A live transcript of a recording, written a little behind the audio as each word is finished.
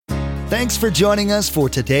Thanks for joining us for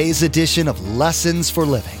today's edition of Lessons for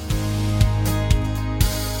Living.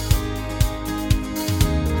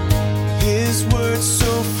 His word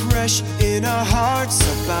so fresh in our hearts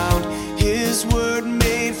abound. His word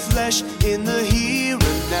made flesh in the here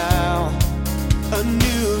and now. A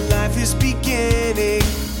new life is beginning.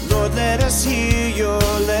 Lord, let us hear your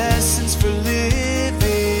lessons for living.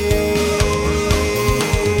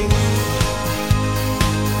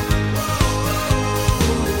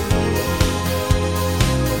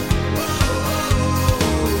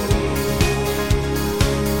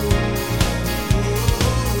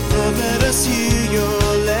 Lord, let us hear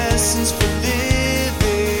your lessons for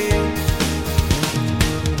living.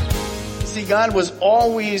 See, God was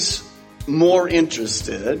always more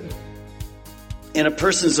interested in a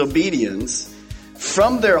person's obedience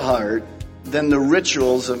from their heart than the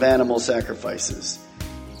rituals of animal sacrifices.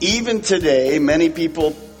 Even today, many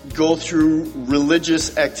people go through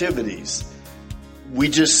religious activities. We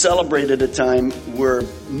just celebrated a time where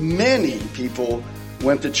many people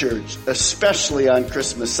went to church, especially on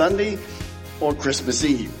Christmas Sunday or Christmas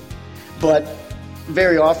Eve. But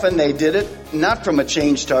very often they did it not from a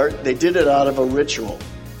changed heart, they did it out of a ritual.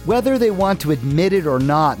 Whether they want to admit it or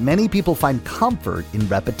not, many people find comfort in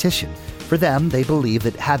repetition. For them, they believe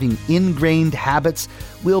that having ingrained habits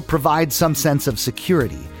will provide some sense of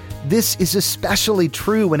security. This is especially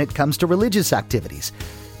true when it comes to religious activities.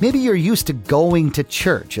 Maybe you're used to going to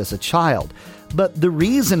church as a child, but the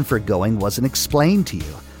reason for going wasn't explained to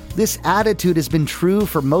you. This attitude has been true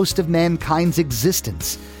for most of mankind's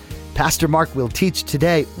existence. Pastor Mark will teach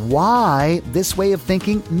today why this way of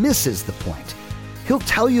thinking misses the point. He'll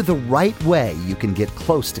tell you the right way you can get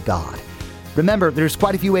close to God. Remember, there's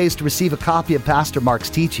quite a few ways to receive a copy of Pastor Mark's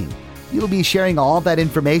teaching. He'll be sharing all that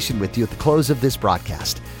information with you at the close of this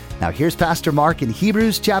broadcast. Now here's Pastor Mark in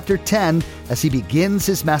Hebrews chapter 10 as he begins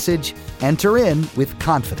his message, Enter In with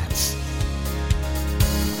Confidence.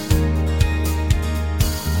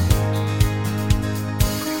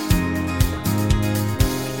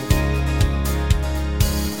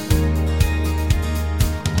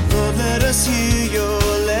 Let us hear your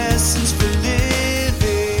lessons for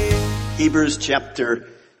living. Hebrews chapter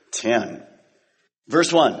 10,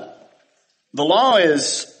 verse 1. The law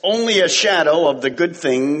is only a shadow of the good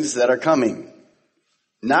things that are coming,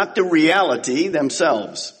 not the reality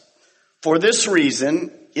themselves. For this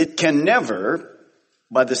reason, it can never,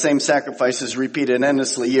 by the same sacrifices repeated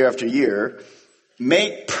endlessly year after year,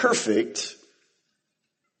 make perfect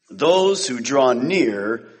those who draw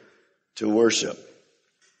near to worship.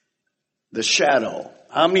 The shadow.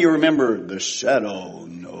 How many remember the shadow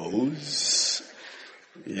knows?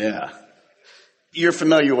 Yeah. You're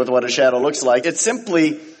familiar with what a shadow looks like.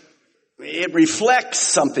 It reflects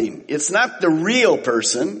something. It's not the real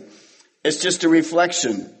person. It's just a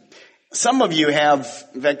reflection. Some of you have,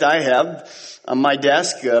 in fact I have, on my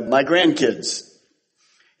desk, my grandkids.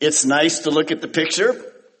 It's nice to look at the picture,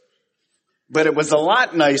 but it was a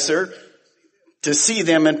lot nicer to see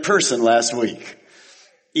them in person last week.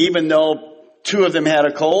 Even though two of them had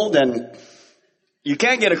a cold, and you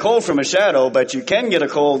can't get a cold from a shadow, but you can get a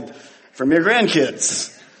cold from your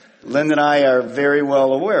grandkids. Linda and I are very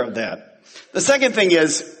well aware of that. The second thing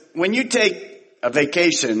is, when you take a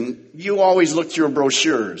vacation, you always look through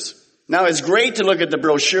brochures. Now, it's great to look at the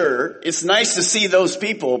brochure. It's nice to see those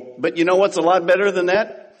people, but you know what's a lot better than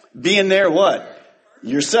that? Being there, what?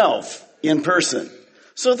 Yourself, in person.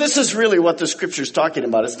 So this is really what the scripture's talking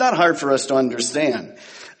about. It's not hard for us to understand.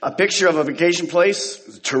 A picture of a vacation place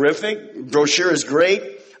is terrific. Brochure is great.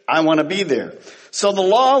 I want to be there. So the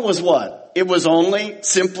law was what? It was only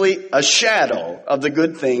simply a shadow of the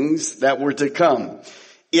good things that were to come.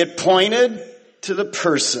 It pointed to the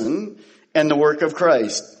person and the work of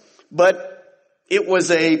Christ. But it was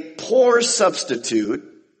a poor substitute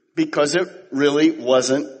because it really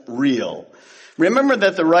wasn't real. Remember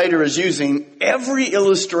that the writer is using every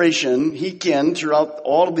illustration he can throughout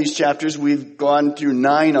all of these chapters. We've gone through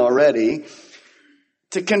 9 already,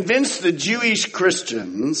 to convince the Jewish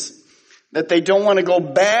Christians that they don't want to go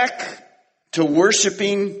back to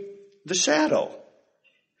worshiping the shadow.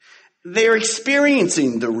 They're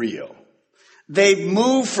experiencing the real. They've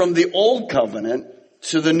moved from the old covenant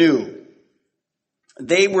to the new.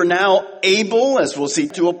 They were now able, as we'll see,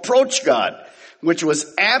 to approach God, which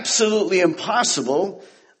was absolutely impossible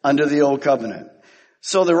under the old covenant.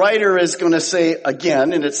 So the writer is going to say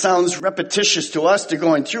again, and it sounds repetitious to us to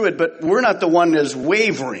going through it, but we're not the one that is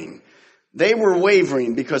wavering. They were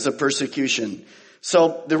wavering because of persecution.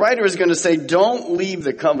 So the writer is going to say, don't leave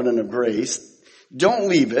the covenant of grace. Don't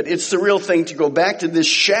leave it. It's the real thing to go back to this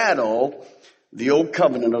shadow, the old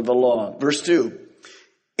covenant of the law. Verse 2.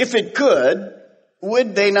 If it could,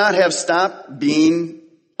 would they not have stopped being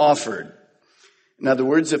offered? In other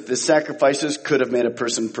words, if the sacrifices could have made a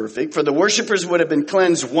person perfect, for the worshipers would have been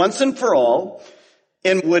cleansed once and for all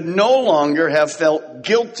and would no longer have felt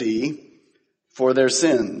guilty for their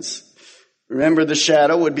sins. Remember, the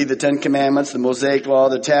shadow would be the Ten Commandments, the Mosaic Law,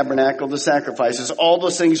 the tabernacle, the sacrifices. All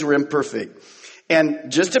those things were imperfect.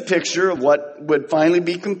 And just a picture of what would finally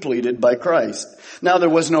be completed by Christ. Now, there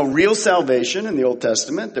was no real salvation in the Old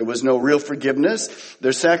Testament. There was no real forgiveness.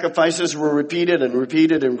 Their sacrifices were repeated and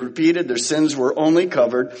repeated and repeated. Their sins were only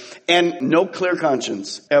covered, and no clear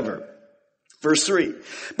conscience ever. Verse 3.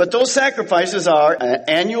 But those sacrifices are an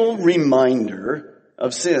annual reminder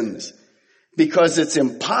of sins, because it's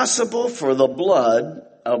impossible for the blood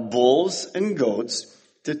of bulls and goats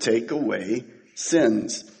to take away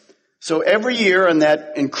sins. So every year on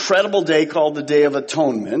that incredible day called the Day of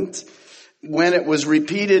Atonement, when it was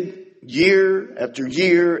repeated year after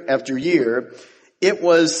year after year, it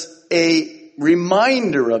was a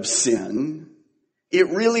reminder of sin. It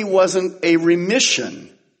really wasn't a remission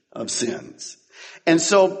of sins. And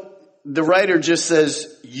so the writer just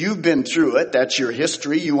says, you've been through it. That's your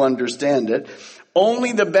history. You understand it.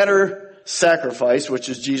 Only the better sacrifice, which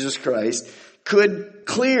is Jesus Christ, could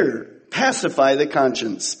pacify the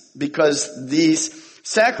conscience, because these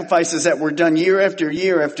sacrifices that were done year after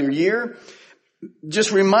year after year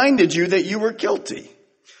just reminded you that you were guilty.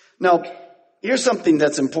 Now, here's something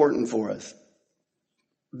that's important for us.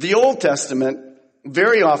 The Old Testament,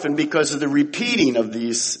 very often because of the repeating of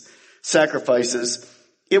these sacrifices,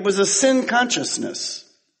 it was a sin consciousness.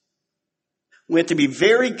 We have to be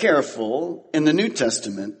very careful in the New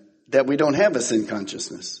Testament that we don't have a sin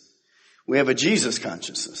consciousness. We have a Jesus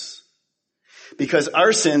consciousness. Because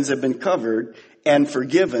our sins have been covered and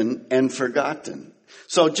forgiven and forgotten.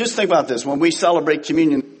 So just think about this. When we celebrate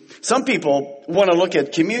communion, some people want to look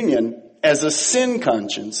at communion as a sin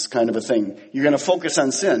conscience kind of a thing. You're going to focus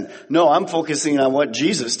on sin. No, I'm focusing on what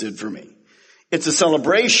Jesus did for me. It's a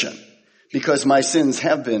celebration because my sins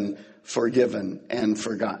have been forgiven and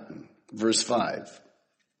forgotten. Verse 5.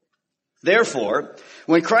 Therefore,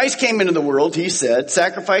 when Christ came into the world, he said,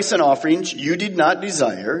 sacrifice and offerings you did not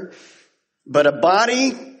desire, but a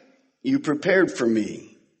body you prepared for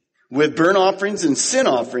me. With burnt offerings and sin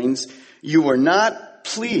offerings you were not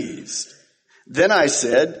pleased. Then I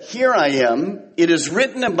said, here I am. It is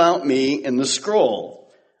written about me in the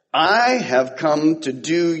scroll. I have come to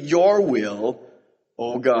do your will,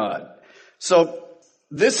 O God. So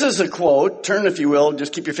this is a quote. Turn, if you will.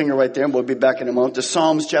 Just keep your finger right there and we'll be back in a moment to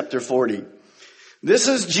Psalms chapter 40. This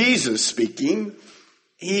is Jesus speaking.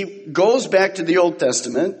 He goes back to the Old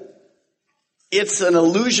Testament. It's an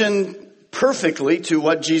allusion perfectly to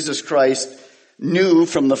what Jesus Christ knew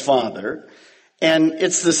from the Father. And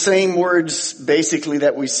it's the same words basically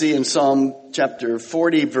that we see in Psalm chapter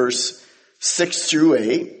 40, verse 6 through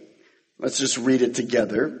 8. Let's just read it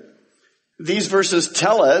together. These verses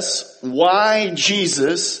tell us why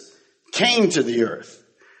Jesus came to the earth.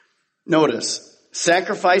 Notice,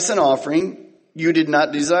 sacrifice and offering you did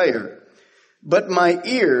not desire, but my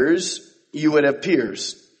ears you would have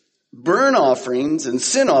pierced. Burnt offerings and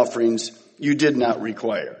sin offerings you did not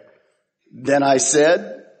require. Then I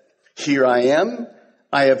said, here I am.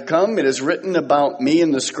 I have come. It is written about me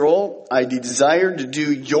in the scroll. I desire to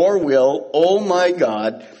do your will, O my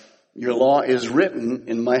God. Your law is written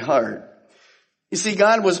in my heart. You see,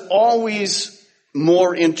 God was always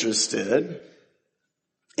more interested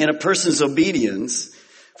in a person's obedience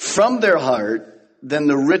from their heart than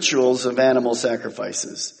the rituals of animal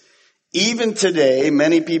sacrifices. Even today,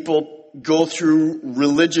 many people go through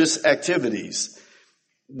religious activities.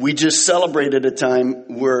 We just celebrated a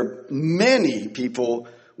time where many people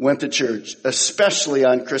went to church, especially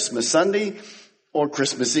on Christmas Sunday or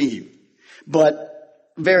Christmas Eve. But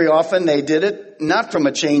very often they did it not from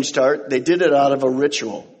a changed heart. They did it out of a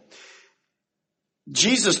ritual.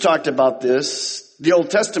 Jesus talked about this. The Old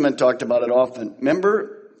Testament talked about it often.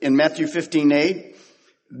 Remember in Matthew 15:8?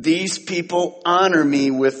 These people honor me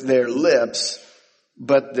with their lips,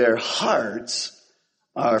 but their hearts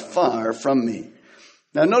are far from me.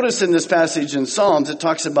 Now notice in this passage in Psalms, it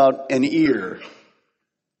talks about an ear.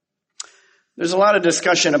 There's a lot of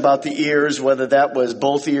discussion about the ears, whether that was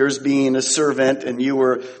both ears being a servant and you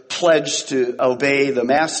were pledged to obey the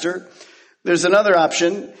master. There's another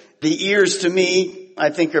option. The ears to me,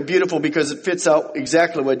 I think, are beautiful because it fits out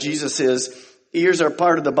exactly what Jesus is. Ears are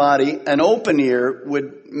part of the body. An open ear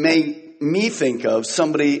would make me think of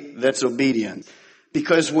somebody that's obedient.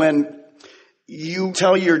 Because when you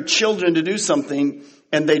tell your children to do something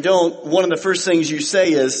and they don't, one of the first things you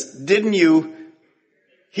say is, didn't you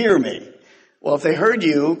hear me? Well, if they heard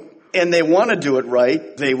you and they want to do it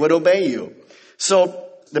right, they would obey you. So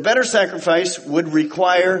the better sacrifice would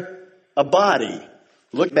require a body.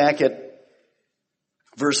 Look back at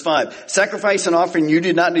verse 5. Sacrifice and offering you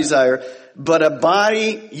did not desire, but a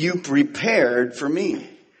body you prepared for me.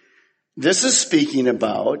 This is speaking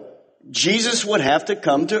about Jesus would have to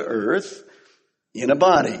come to earth in a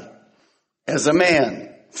body as a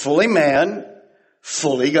man, fully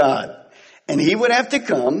God. And he would have to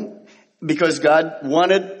come because God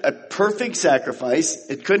wanted a perfect sacrifice.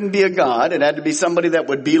 It couldn't be a god. It had to be somebody that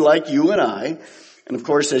would be like you and I. And of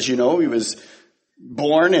course, as you know, he was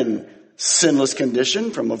born in sinless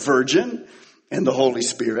condition from a virgin and the Holy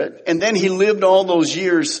Spirit. And then he lived all those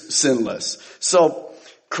years sinless. So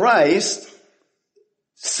Christ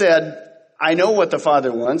said, I know what the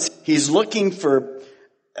Father wants. He's looking for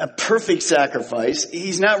a perfect sacrifice.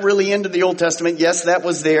 He's not really into the Old Testament. Yes, that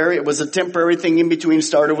was there. It was a temporary thing in between.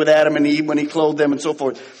 Started with Adam and Eve when he clothed them and so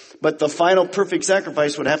forth. But the final perfect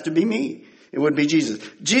sacrifice would have to be me. It would be Jesus.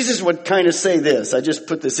 Jesus would kind of say this. I just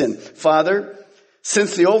put this in. Father,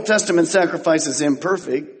 since the Old Testament sacrifice is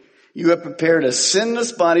imperfect, you have prepared a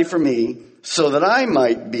sinless body for me so that I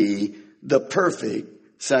might be the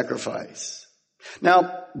perfect sacrifice.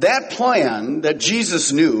 Now, that plan that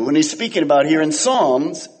Jesus knew, and he's speaking about here in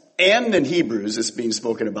Psalms and in Hebrews, it's being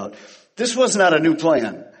spoken about. This was not a new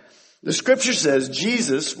plan. The scripture says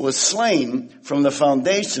Jesus was slain from the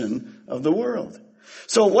foundation of the world.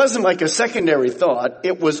 So it wasn't like a secondary thought.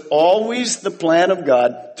 It was always the plan of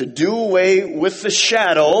God to do away with the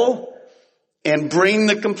shadow and bring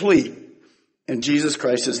the complete. And Jesus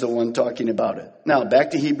Christ is the one talking about it. Now,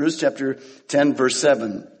 back to Hebrews chapter 10, verse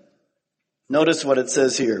 7. Notice what it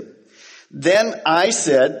says here. Then I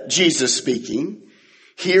said, Jesus speaking,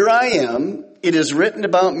 here I am. It is written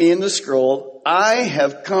about me in the scroll. I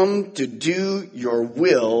have come to do your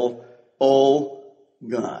will, O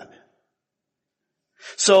God.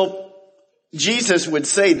 So Jesus would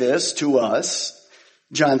say this to us,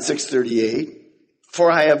 John 6:38,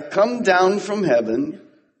 for I have come down from heaven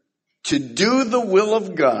to do the will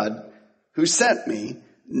of God who sent me,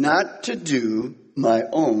 not to do my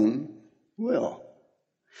own will.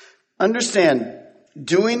 Understand,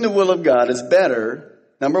 doing the will of God is better,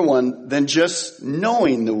 number one, than just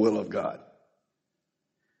knowing the will of God.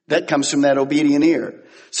 That comes from that obedient ear.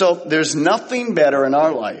 So there's nothing better in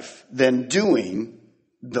our life than doing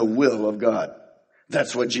the will of God.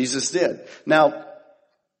 That's what Jesus did. Now,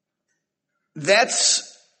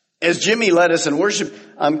 that's, as Jimmy led us in worship,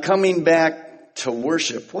 I'm coming back to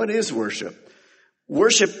worship. What is worship?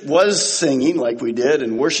 Worship was singing like we did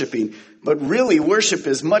and worshiping, but really worship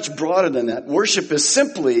is much broader than that. Worship is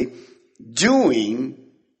simply doing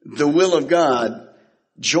the will of God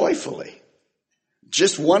joyfully.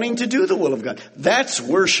 Just wanting to do the will of God. That's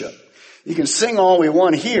worship. You can sing all we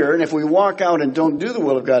want here, and if we walk out and don't do the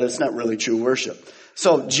will of God, it's not really true worship.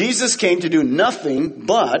 So Jesus came to do nothing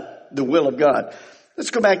but the will of God.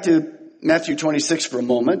 Let's go back to Matthew 26 for a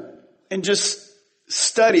moment and just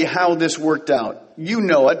study how this worked out. You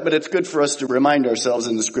know it, but it's good for us to remind ourselves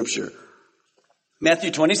in the scripture.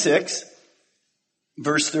 Matthew 26,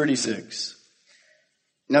 verse 36.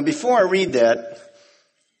 Now before I read that,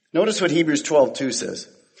 notice what Hebrews 12:2 says.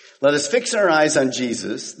 Let us fix our eyes on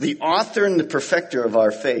Jesus, the author and the perfecter of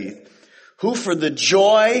our faith, who for the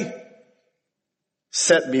joy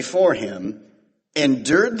set before him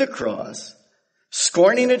endured the cross,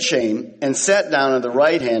 scorning its shame, and sat down at the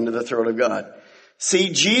right hand of the throne of God.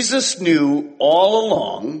 See, Jesus knew all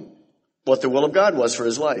along what the will of God was for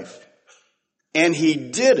his life. And he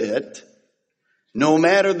did it no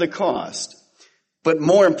matter the cost. But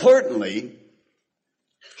more importantly,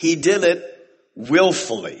 he did it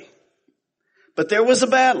willfully. But there was a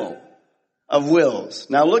battle of wills.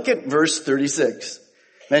 Now look at verse 36.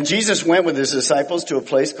 Then Jesus went with his disciples to a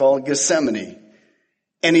place called Gethsemane.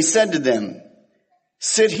 And he said to them,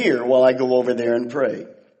 sit here while I go over there and pray.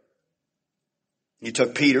 He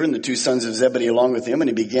took Peter and the two sons of Zebedee along with him, and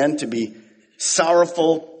he began to be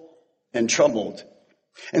sorrowful and troubled.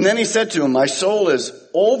 And then he said to him, my soul is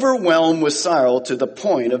overwhelmed with sorrow to the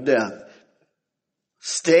point of death.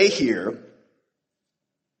 Stay here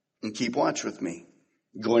and keep watch with me.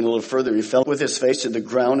 Going a little further, he fell with his face to the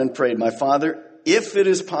ground and prayed, my Father, if it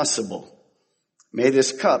is possible, may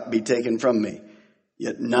this cup be taken from me.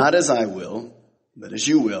 Yet not as I will, but as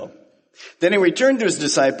you will. Then he returned to his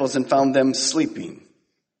disciples and found them sleeping.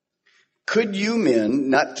 Could you men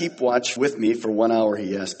not keep watch with me for 1 hour,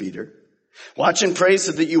 he asked Peter. Watch and pray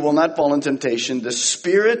so that you will not fall in temptation. The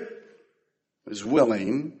spirit is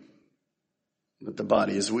willing, but the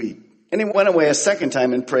body is weak. And he went away a second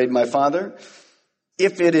time and prayed, my Father,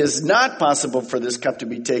 if it is not possible for this cup to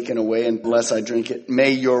be taken away unless I drink it,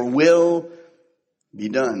 may your will be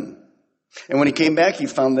done. And when he came back, he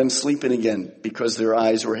found them sleeping again because their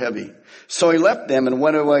eyes were heavy. So he left them and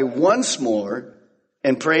went away once more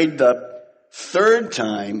and prayed the third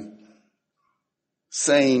time,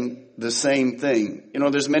 saying the same thing. You know,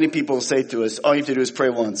 there's many people who say to us, all you have to do is pray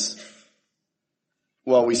once.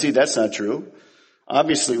 Well, we see that's not true.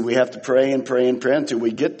 Obviously, we have to pray and pray and pray until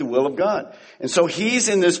we get the will of God. And so he's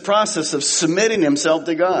in this process of submitting himself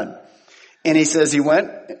to God. And he says he went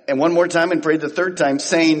and one more time and prayed the third time,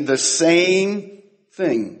 saying the same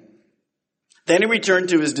thing. Then he returned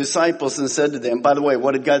to his disciples and said to them, by the way,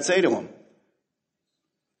 what did God say to him?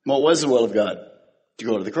 What was the will of God? To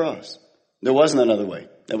go to the cross. There wasn't another way.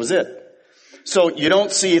 That was it. So you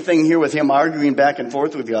don't see a thing here with him arguing back and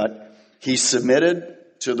forth with God. He submitted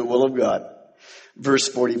to the will of God. Verse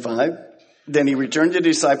 45, then he returned to the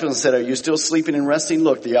disciples and said, are you still sleeping and resting?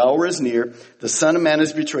 Look, the hour is near. The Son of Man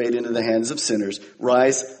is betrayed into the hands of sinners.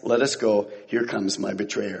 Rise, let us go. Here comes my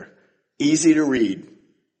betrayer. Easy to read.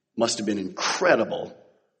 Must have been incredible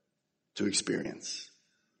to experience.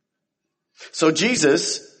 So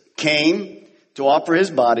Jesus came to offer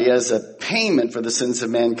his body as a payment for the sins of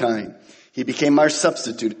mankind. He became our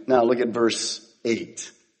substitute. Now look at verse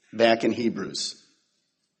 8, back in Hebrews.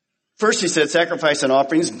 First he said, sacrifice and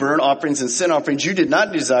offerings, burnt offerings and sin offerings you did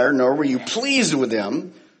not desire, nor were you pleased with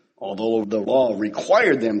them, although the law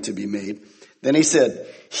required them to be made. Then he said,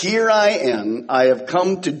 here I am, I have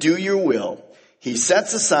come to do your will. He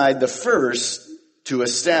sets aside the first to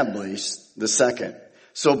establish the second.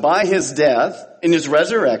 So by his death, in his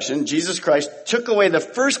resurrection, Jesus Christ took away the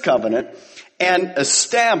first covenant and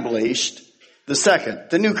established the second,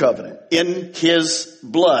 the new covenant, in his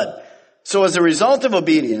blood. So as a result of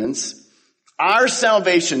obedience, our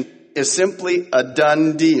salvation is simply a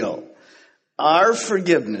done deal. Our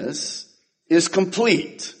forgiveness is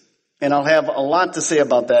complete. And I'll have a lot to say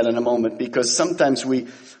about that in a moment because sometimes we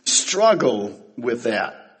struggle with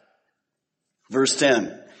that. Verse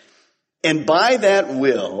 10. And by that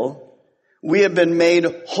will, we have been made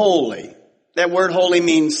holy. That word holy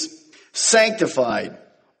means sanctified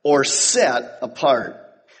or set apart.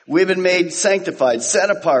 We've been made sanctified, set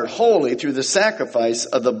apart, holy through the sacrifice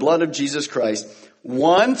of the blood of Jesus Christ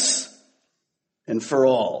once and for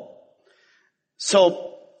all.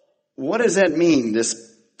 So what does that mean,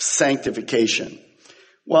 this sanctification?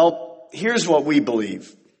 Well, here's what we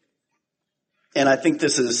believe. And I think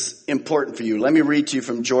this is important for you. Let me read to you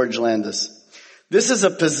from George Landis. This is a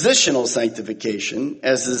positional sanctification,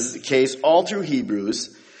 as is the case all through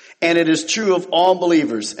Hebrews. And it is true of all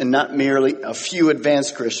believers and not merely a few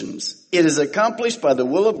advanced Christians. It is accomplished by the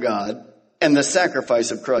will of God and the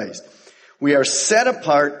sacrifice of Christ. We are set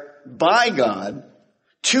apart by God,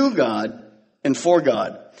 to God, and for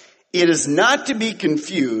God. It is not to be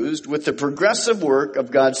confused with the progressive work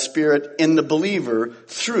of God's Spirit in the believer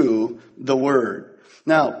through the Word.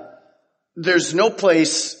 Now, there's no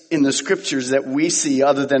place in the scriptures that we see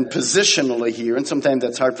other than positionally here, and sometimes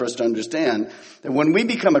that's hard for us to understand, that when we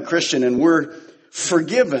become a Christian and we're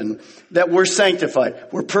forgiven, that we're sanctified.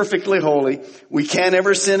 We're perfectly holy. We can't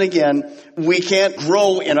ever sin again. We can't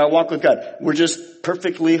grow in our walk with God. We're just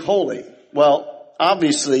perfectly holy. Well,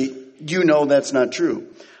 obviously, you know that's not true.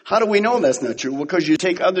 How do we know that's not true? Well, because you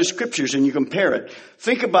take other scriptures and you compare it.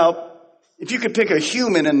 Think about, if you could pick a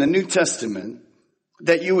human in the New Testament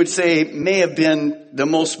that you would say may have been the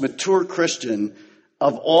most mature Christian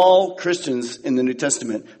of all Christians in the New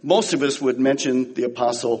Testament, most of us would mention the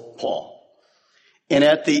Apostle Paul. And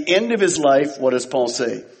at the end of his life, what does Paul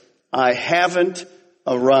say? I haven't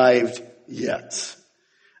arrived yet.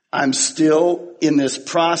 I'm still in this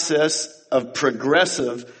process of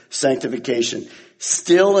progressive sanctification.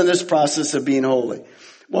 Still in this process of being holy.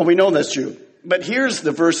 Well, we know that's true. But here's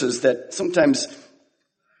the verses that sometimes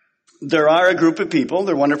there are a group of people,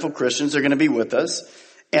 they're wonderful Christians, they're going to be with us,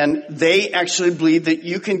 and they actually believe that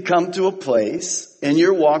you can come to a place in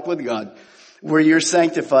your walk with God where you're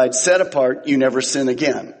sanctified, set apart, you never sin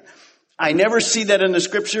again. I never see that in the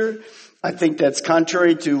scripture. I think that's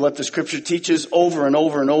contrary to what the scripture teaches over and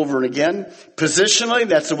over and over and again. Positionally,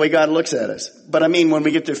 that's the way God looks at us. But I mean, when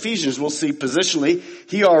we get to Ephesians, we'll see positionally,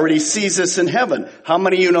 He already sees us in heaven. How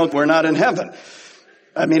many of you know we're not in heaven?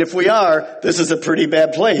 I mean, if we are, this is a pretty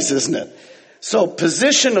bad place, isn't it? So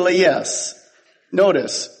positionally, yes.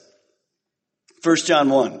 Notice, 1 John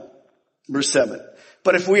 1, verse 7.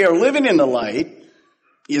 But if we are living in the light,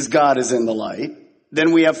 as God is in the light,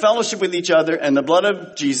 then we have fellowship with each other, and the blood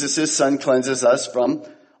of Jesus, His Son, cleanses us from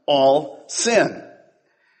all sin.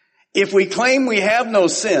 If we claim we have no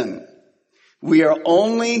sin, we are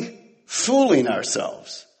only fooling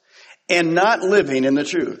ourselves and not living in the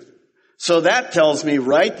truth. So that tells me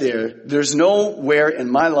right there, there's nowhere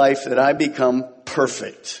in my life that I become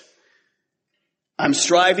perfect. I'm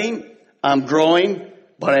striving, I'm growing,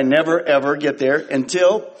 but I never ever get there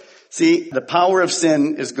until, see, the power of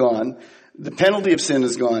sin is gone, the penalty of sin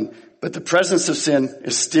is gone, but the presence of sin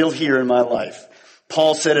is still here in my life.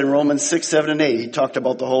 Paul said in Romans 6, 7, and 8, he talked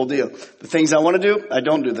about the whole deal. The things I want to do, I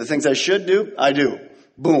don't do. The things I should do, I do.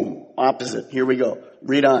 Boom. Opposite. Here we go.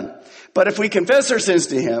 Read on. But if we confess our sins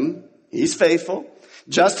to him, he's faithful,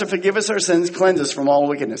 just to forgive us our sins, cleanse us from all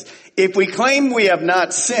wickedness. If we claim we have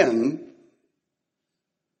not sinned,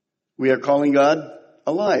 we are calling God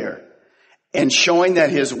a liar and showing that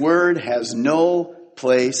his word has no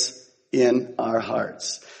place in our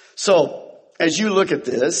hearts. So, as you look at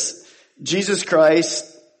this, Jesus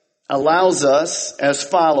Christ allows us as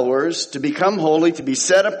followers to become holy, to be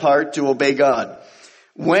set apart, to obey God.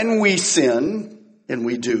 When we sin, and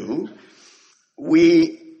we do,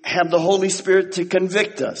 we have the Holy Spirit to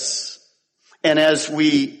convict us. And as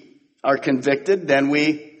we are convicted, then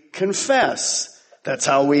we confess. That's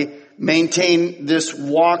how we maintain this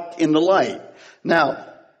walk in the light. Now,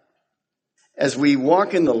 as we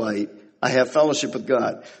walk in the light, I have fellowship with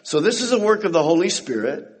God. So this is a work of the Holy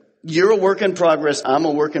Spirit. You're a work in progress. I'm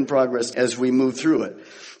a work in progress as we move through it.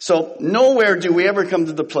 So nowhere do we ever come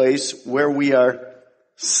to the place where we are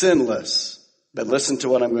sinless. But listen to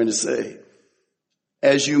what I'm going to say.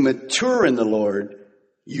 As you mature in the Lord,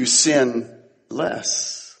 you sin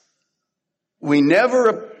less. We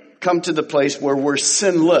never come to the place where we're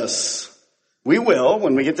sinless. We will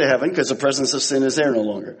when we get to heaven because the presence of sin is there no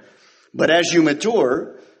longer. But as you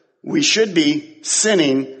mature, we should be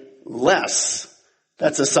sinning less.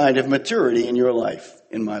 That's a sign of maturity in your life,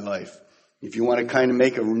 in my life. If you want to kind of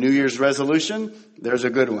make a New Year's resolution, there's a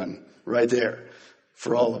good one right there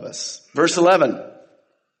for all of us. Verse 11.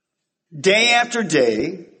 Day after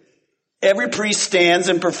day, every priest stands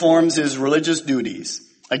and performs his religious duties.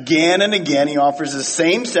 Again and again, he offers the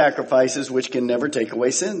same sacrifices which can never take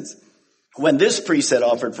away sins. When this priest had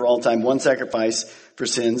offered for all time one sacrifice for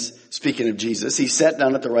sins, speaking of Jesus, he sat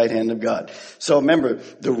down at the right hand of God. So remember,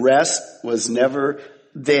 the rest was never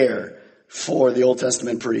there for the Old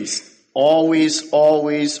Testament priest. Always,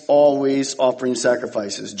 always, always offering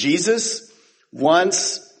sacrifices. Jesus,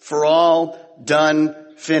 once for all, done,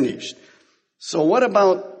 finished. So what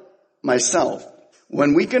about myself?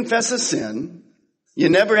 When we confess a sin, you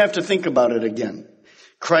never have to think about it again.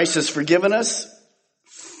 Christ has forgiven us,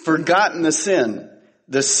 forgotten the sin.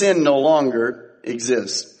 The sin no longer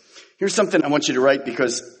exists. Here's something I want you to write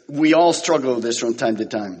because we all struggle with this from time to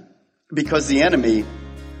time. Because the enemy,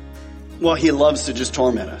 well, he loves to just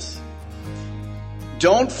torment us.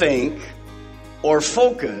 Don't think or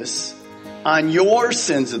focus on your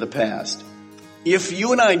sins of the past. If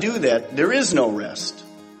you and I do that, there is no rest.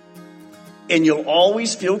 And you'll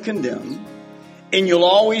always feel condemned. And you'll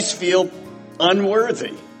always feel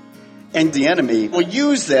unworthy. And the enemy will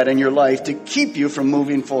use that in your life to keep you from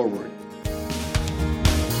moving forward.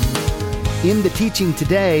 In the teaching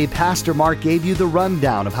today, Pastor Mark gave you the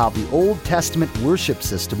rundown of how the Old Testament worship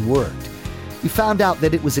system worked. You found out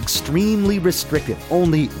that it was extremely restrictive.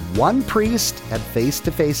 Only one priest had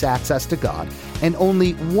face-to-face access to God, and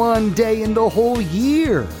only one day in the whole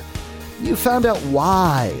year. You found out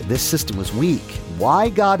why this system was weak, why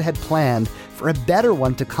God had planned for a better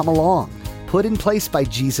one to come along, put in place by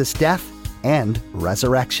Jesus' death and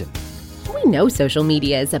resurrection. We know social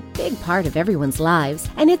media is a big part of everyone's lives,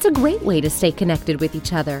 and it's a great way to stay connected with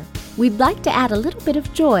each other. We'd like to add a little bit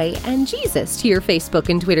of joy and Jesus to your Facebook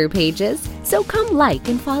and Twitter pages, so come like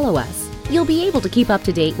and follow us. You'll be able to keep up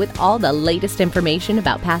to date with all the latest information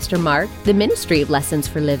about Pastor Mark, the ministry of Lessons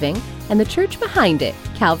for Living, and the church behind it,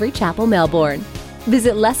 Calvary Chapel, Melbourne.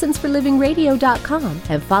 Visit lessonsforlivingradio.com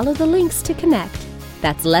and follow the links to connect.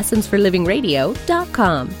 That's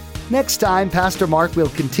lessonsforlivingradio.com. Next time, Pastor Mark will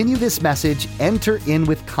continue this message, Enter In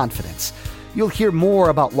with Confidence. You'll hear more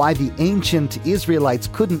about why the ancient Israelites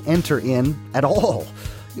couldn't enter in at all.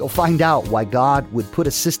 You'll find out why God would put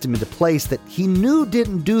a system into place that he knew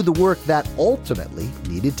didn't do the work that ultimately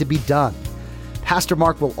needed to be done. Pastor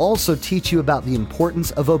Mark will also teach you about the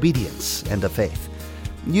importance of obedience and of faith.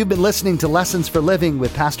 You've been listening to Lessons for Living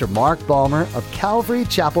with Pastor Mark Balmer of Calvary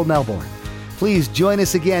Chapel, Melbourne. Please join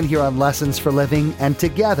us again here on Lessons for Living, and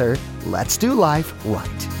together, let's do life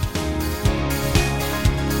right.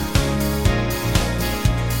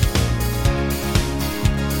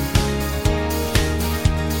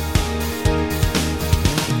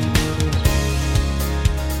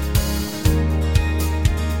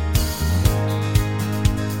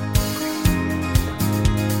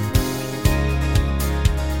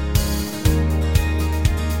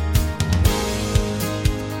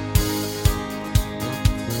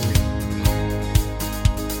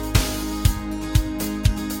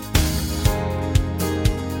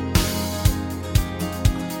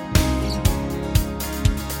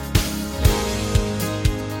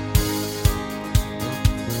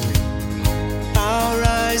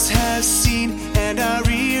 seen and our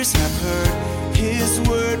ears have heard. His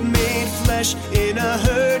word made flesh in a